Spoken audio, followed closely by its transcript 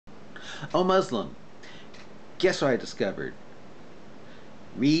Oh, Muslim, guess what I discovered?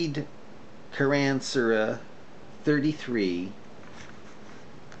 Read Koran Surah 33,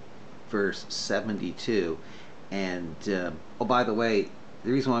 verse 72. And, oh, by the way,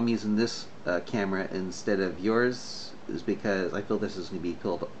 the reason why I'm using this camera instead of yours is because I feel this is going to be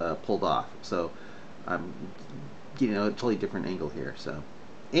pulled off. So I'm getting a totally different angle here. So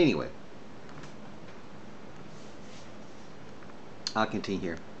anyway, I'll continue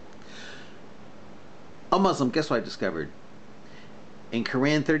here. Oh, Muslim, guess what I discovered? In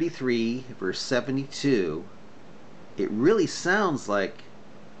Quran 33, verse 72, it really sounds like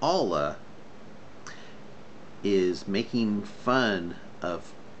Allah is making fun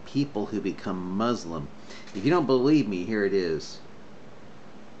of people who become Muslim. If you don't believe me, here it is.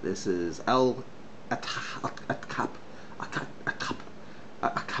 This is Azab.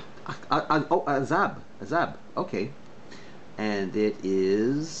 Okay. And it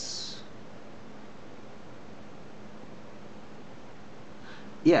is,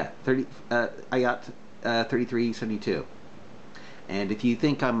 yeah, 30 ayat 3372. And if you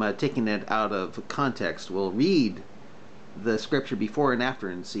think I'm taking it out of context, we'll read the scripture before and after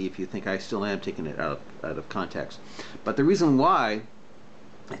and see if you think I still am taking it out of context. But the reason why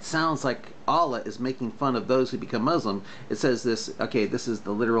it sounds like Allah is making fun of those who become Muslim, it says this, okay, this is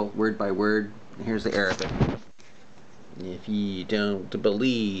the literal word by word. Here's the Arabic. If you don't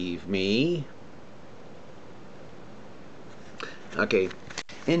believe me, okay,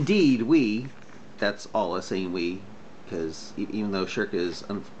 indeed we, that's Allah saying we, because even though shirk is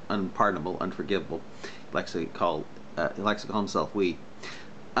unpardonable, unforgivable, he likes to call himself we,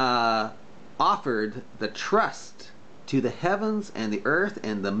 offered the trust to the heavens and the earth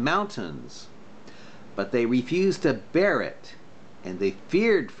and the mountains, but they refused to bear it, and they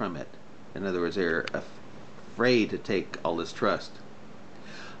feared from it. In other words, they're afraid to take all this trust.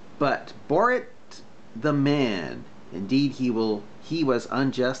 But bore it the man, indeed he was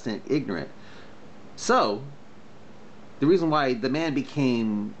unjust and ignorant. So the reason why the man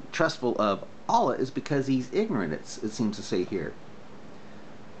became trustful of Allah is because he's ignorant, it seems to say here.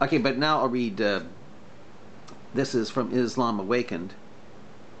 Okay, but now I'll read, this is from Islam Awakened,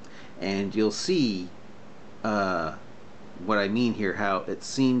 and you'll see what I mean here, how it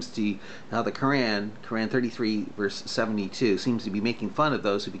seems to, how the Quran 33 verse 72 seems to be making fun of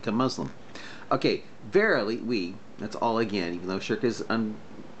those who become Muslim. Okay, verily we, that's all again, even though shirk is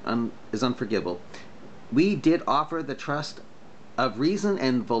unforgivable, we did offer the trust of reason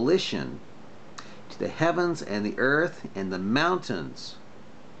and volition to the heavens and the earth and the mountains,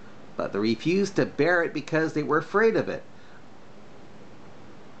 but they refused to bear it because they were afraid of it.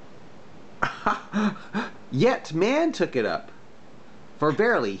 Yet man took it up, for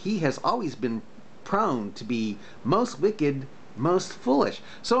verily he has always been prone to be most wicked, most foolish.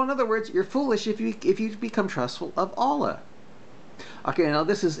 So in other words, you're foolish if you become trustful of Allah. Okay, now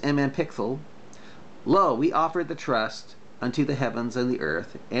this is MM Pixel. Lo, we offered the trust unto the heavens and the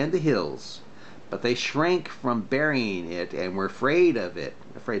earth and the hills, but they shrank from burying it and were afraid of it,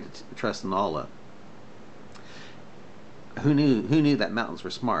 afraid to trust in Allah. Who knew that mountains were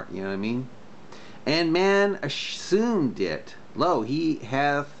smart, you know what I mean? And man assumed it. Lo, he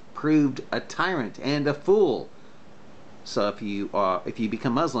hath proved a tyrant and a fool. So if you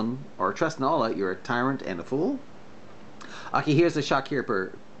become Muslim or trust in Allah, you're a tyrant and a fool. Okay, here's the Shakir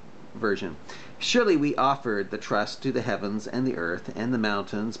version. Surely we offered the trust to the heavens and the earth and the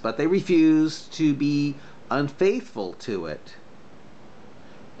mountains, but they refused to be unfaithful to it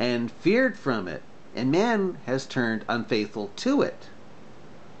and feared from it, and man has turned unfaithful to it.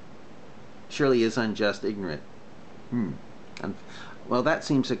 Surely is unjust, ignorant. Well, that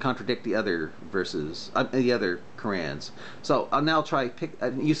seems to contradict the other verses, the other Qurans. So I'll now try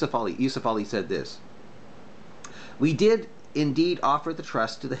Yusuf Ali. Yusuf Ali said this: we did indeed offer the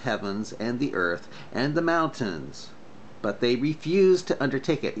trust to the heavens and the earth and the mountains, but they refused to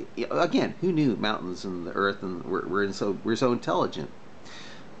undertake it. Again, who knew mountains and the earth and we're so intelligent?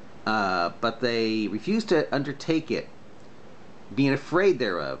 But they refused to undertake it, being afraid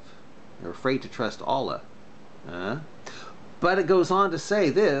thereof. They're afraid to trust Allah. But it goes on to say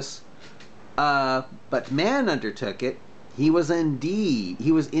this: but man undertook it. He was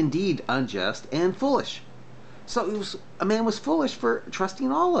indeed unjust and foolish. So a man was foolish for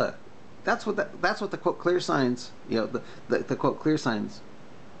trusting Allah. That's what the quote clear signs, the quote clear signs,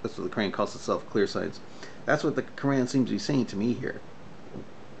 that's what the Quran calls itself, clear signs. That's what the Quran seems to be saying to me here.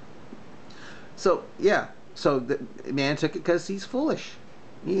 So yeah, so the man took it because he's foolish.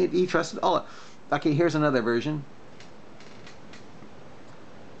 He trusted Allah. Okay, here's another version.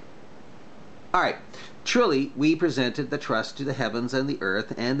 Alright, Truly, we presented the trust to the heavens and the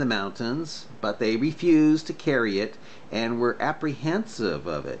earth and the mountains, but they refused to carry it and were apprehensive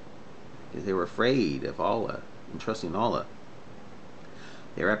of it. They were afraid of Allah and trusting Allah.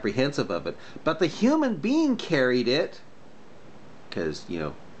 They were apprehensive of it. But the human being carried it, because,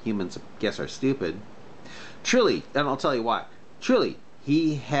 humans, I guess, are stupid. Truly, and I'll tell you why. Truly,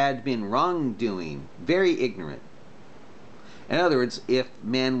 he had been wrongdoing, very ignorant. In other words, if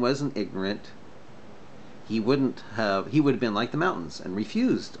man wasn't ignorant, he would have been like the mountains and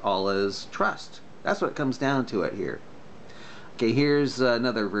refused Allah's trust. That's what it comes down to it here. Okay, here's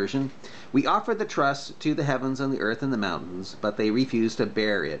another version. We offered the trust to the heavens and the earth and the mountains, but they refused to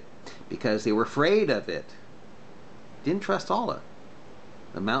bear it because they were afraid of it. Didn't trust Allah.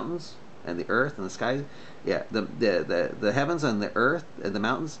 The mountains and the earth and the sky, yeah, the heavens and the earth and the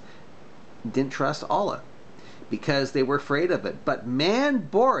mountains didn't trust Allah because they were afraid of it. But man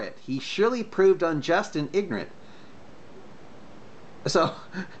bore it. He surely proved unjust and ignorant. So,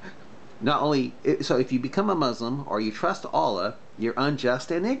 so if you become a Muslim or you trust Allah, you're unjust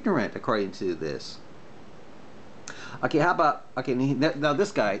and ignorant, according to this. Okay, how about, okay, now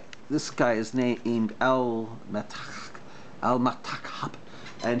this guy is named Al-Matakhab,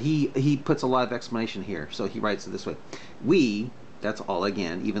 and he puts a lot of explanation here. So he writes it this way. We, that's Allah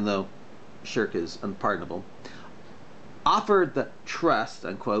again, even though shirk is unpardonable, offered the trust,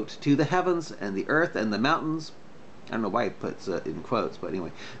 unquote, to the heavens and the earth and the mountains. I don't know why he puts in quotes, but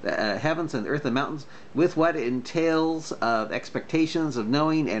anyway, the heavens and the earth and mountains, with what it entails of expectations of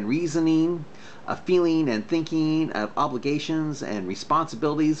knowing and reasoning, of feeling and thinking, of obligations and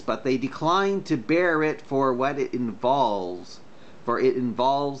responsibilities, but they decline to bear it for what it involves, for it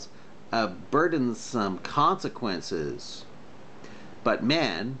involves burdensome consequences. But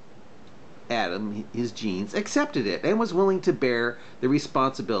man, Adam, his genes, accepted it and was willing to bear the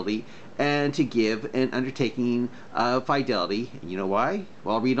responsibility and to give an undertaking of fidelity. And you know why?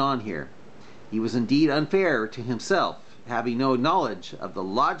 Well, I'll read on here. He was indeed unfair to himself, having no knowledge of the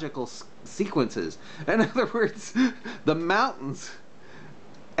logical sequences. In other words, the mountains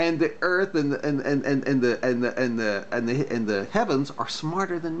and the earth and the heavens are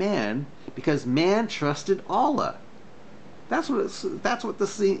smarter than man because man trusted Allah. That's what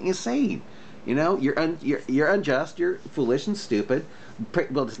this thing is saying. You're unjust, you're foolish and stupid. Well,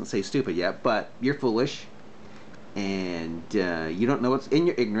 it doesn't say stupid yet, but you're foolish, and you don't know what's in.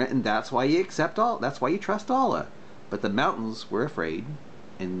 You're ignorant, and that's why you accept all. That's why you trust Allah. But the mountains were afraid,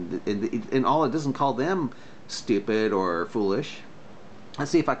 and Allah doesn't call them stupid or foolish.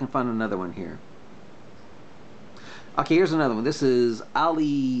 Let's see if I can find another one here. Okay, here's another one. This is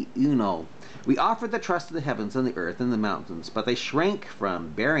Ali Uno. We offered the trust of the heavens and the earth and the mountains, but they shrank from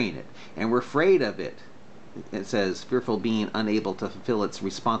bearing it and were afraid of it. It says, fearful being unable to fulfill its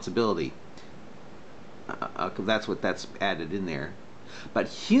responsibility. That's added in there. But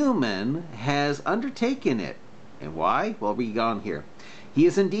human has undertaken it. And why? Well, read on here. He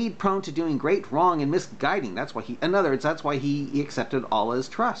is indeed prone to doing great wrong and misguiding. That's why in other words, that's why he accepted Allah's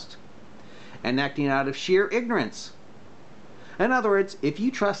trust. And acting out of sheer ignorance. In other words, if you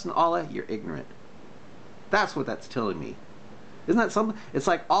trust in Allah, you're ignorant. That's what that's telling me. Isn't that something? It's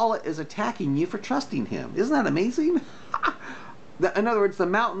like Allah is attacking you for trusting Him. Isn't that amazing? In other words, the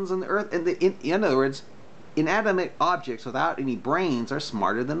mountains and the earth, and in other words, inanimate objects without any brains are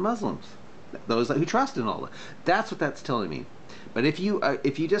smarter than Muslims. Those who trust in Allah. That's what that's telling me. But if you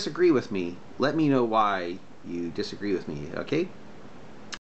disagree with me, let me know why you disagree with me. Okay?